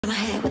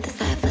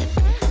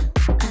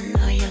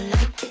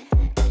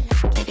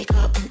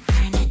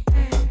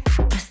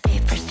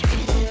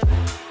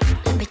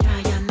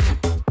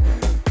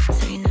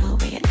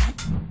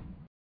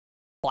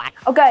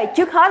Ok,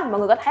 trước hết mọi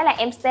người có thấy là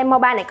em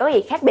Stanmore III này có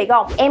gì khác biệt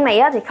không? Em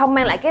này thì không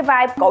mang lại cái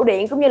vibe cổ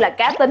điển cũng như là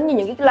cá tính như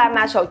những cái loa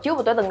Marshall trước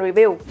mà tôi từng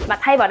review, mà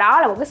thay vào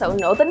đó là một cái sự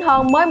nữ tính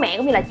hơn, mới mẻ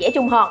cũng như là trẻ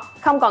trung hơn.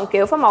 Không còn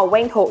kiểu phối màu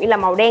quen thuộc như là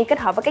màu đen kết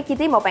hợp với các chi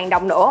tiết màu vàng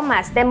đồng nữa,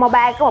 mà Stanmore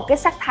III có một cái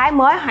sắc thái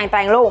mới hoàn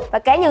toàn luôn. Và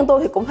cá nhân tôi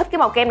thì cũng thích cái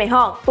màu kem này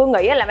hơn. Tôi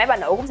nghĩ là mấy bà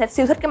nữ cũng sẽ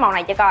siêu thích cái màu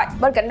này cho coi.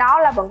 Bên cạnh đó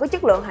là vẫn có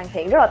chất lượng hoàn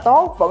thiện rất là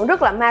tốt, vẫn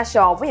rất là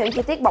Marshall với những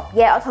chi tiết bọc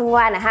da ở thân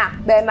loa nè ha.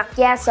 Bề mặt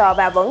da sờ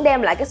và vẫn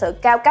đem lại cái sự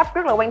cao cấp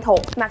rất là quen thuộc.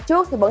 Mặt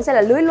trước thì vẫn sẽ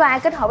là lưới loa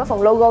kết hợp với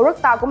phần logo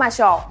rất to của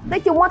Marshall. Nói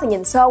chung thì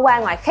nhìn sơ qua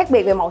ngoài khác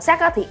biệt về màu sắc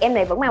thì em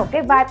này vẫn mang một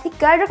cái vibe thiết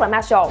kế rất là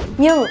Marshall.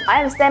 Nhưng ở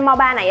em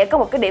Stanmore III này có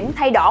một cái điểm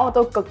thay đổi mà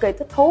tôi cực kỳ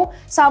thích thú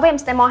so với em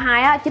Stanmore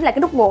II chính là cái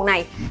nút nguồn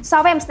này.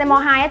 So với em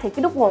Stanmore II thì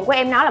cái nút nguồn của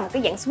em nó là một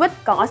cái dạng switch,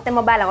 còn ở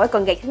Stanmore III là một cái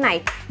cần gạt thế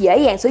này, dễ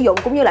dàng sử dụng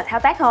cũng như là thao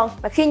tác hơn.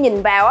 Và khi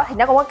nhìn vào thì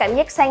nó cũng có cảm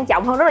giác sang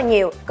trọng hơn rất là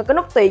nhiều. Còn cái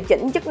nút tùy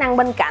chỉnh chức năng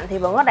bên cạnh thì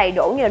vẫn có đầy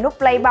đủ như là nút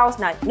play pause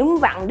này, núm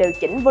vặn điều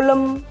chỉnh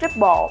volume,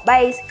 treble,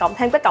 bass, cộng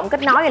thêm cái cổng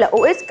kết nối như là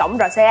UX cộng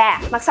RCA.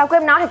 Mặt sau của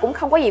em nó thì cũng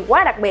không có gì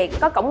quá đặc biệt,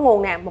 có cổng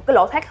nguồn nè, một cái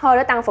lỗ thoát hơi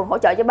để tăng phần hỗ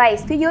trợ cho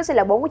bass. Phía dưới sẽ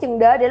là 4 cái chân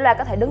đế để loa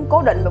có thể đứng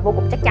cố định và vô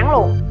cùng chắc chắn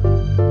luôn.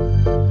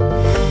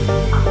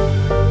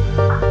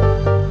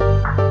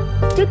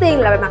 Trước tiên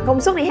là về mặt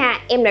công suất đi ha,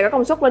 em này có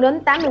công suất lên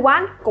đến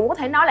 80W, cũng có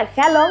thể nói là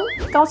khá lớn.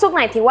 Công suất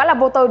này thì quá là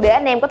vô tư để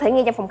anh em có thể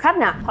nghe trong phòng khách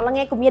nè, hoặc là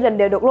nghe cùng gia đình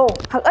đều được luôn.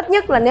 Thật ít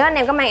nhất là nếu anh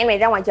em có mang em này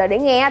ra ngoài trời để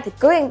nghe thì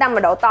cứ yên tâm là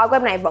độ to của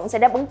em này vẫn sẽ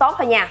đáp ứng tốt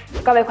thôi nha.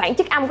 Còn về khoảng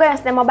chất âm của em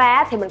Stanmore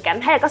III thì mình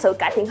cảm thấy là có sự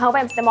cải thiện hơn với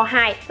em Stanmore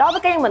II. Đối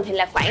với cá nhân mình thì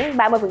là khoảng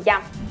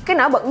 30%. Cái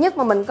nổi bật nhất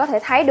mà mình có thể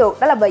thấy được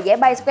đó là về dãy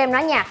bass của em nó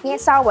nha, nghe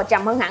sâu và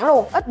trầm hơn hẳn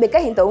luôn, ít bị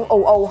cái hiện tượng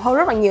ù ù hơn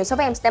rất là nhiều so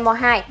với em Stanmore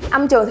II.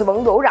 Âm trường thì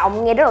vẫn đủ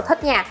rộng, nghe rất là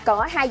thích nha. Còn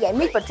ở hai dãy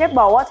mid và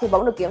treble thì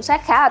vẫn được kiểm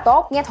soát khá là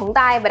tốt, nghe thuận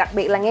tai, và đặc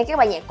biệt là nghe các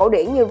bài nhạc cổ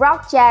điển như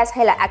rock, jazz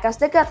hay là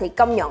acoustic thì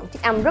công nhận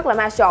chất âm rất là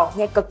Marshall,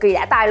 nghe cực kỳ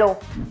đã tai luôn.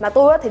 Mà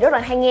tôi thì rất là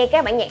hay nghe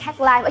các bản nhạc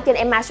hát live ở trên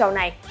em Marshall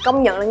này,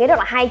 công nhận là nghe rất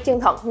là hay, chân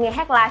thật, nghe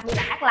hát live như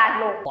là hát live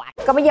luôn.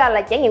 Còn bây giờ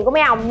là trải nghiệm của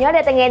mấy ông, nhớ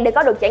đeo tai nghe để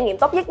có được trải nghiệm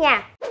tốt nhất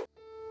nha.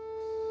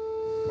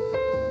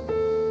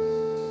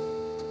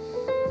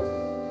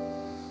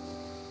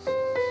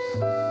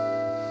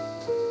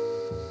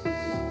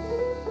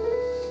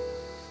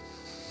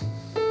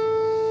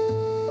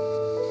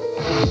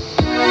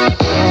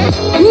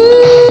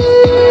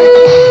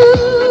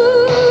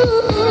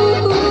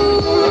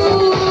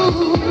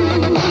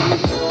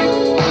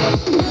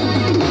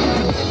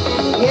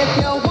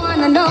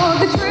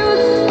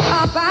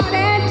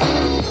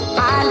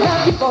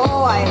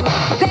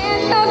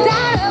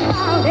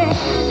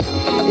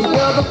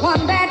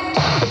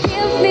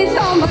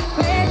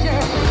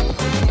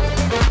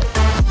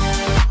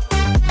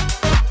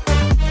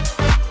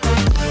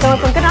 Còn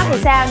phần kết nối thì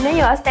sao? Nếu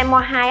như ở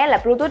Stanmore II là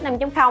Bluetooth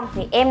 5.0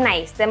 thì em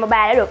này Stanmore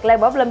III đã được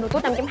label lên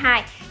Bluetooth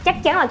 5.2. Chắc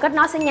chắn là kết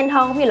nối sẽ nhanh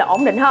hơn cũng như là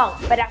ổn định hơn.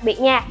 Và đặc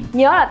biệt nha,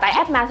 nhớ là tải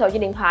app Marshall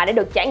trên điện thoại để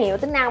được trải nghiệm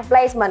tính năng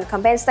Placement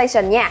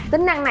Compensation nha.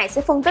 Tính năng này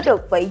sẽ phân tích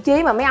được vị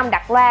trí mà mấy ông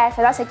đặt loa,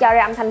 sau đó sẽ cho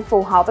ra âm thanh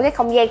phù hợp với cái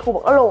không gian khu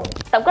vực đó luôn.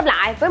 Tổng kết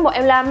lại, với một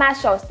em loa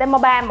Marshall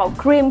Stanmore III màu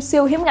cream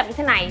siêu hiếm gặp như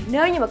thế này,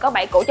 nếu như mà có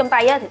 7 củ trong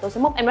tay thì tôi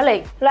sẽ múc em nó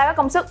liền. Loa có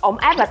công suất ổn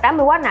áp là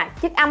 80W nè,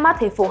 chất âm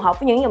thì phù hợp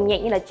với những dòng nhạc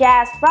như là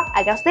jazz, rock,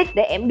 acoustic,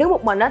 để em đứng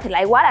một mình thì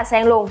lại quá là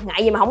sang luôn,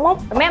 ngại gì mà không múc.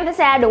 Và mấy em thấy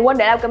sao đừng quên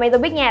để lại comment tôi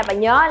biết nha, và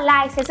nhớ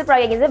like, share,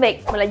 subscribe kênh GenZ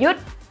Việt. Mình là Dút.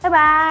 Bye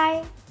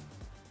bye.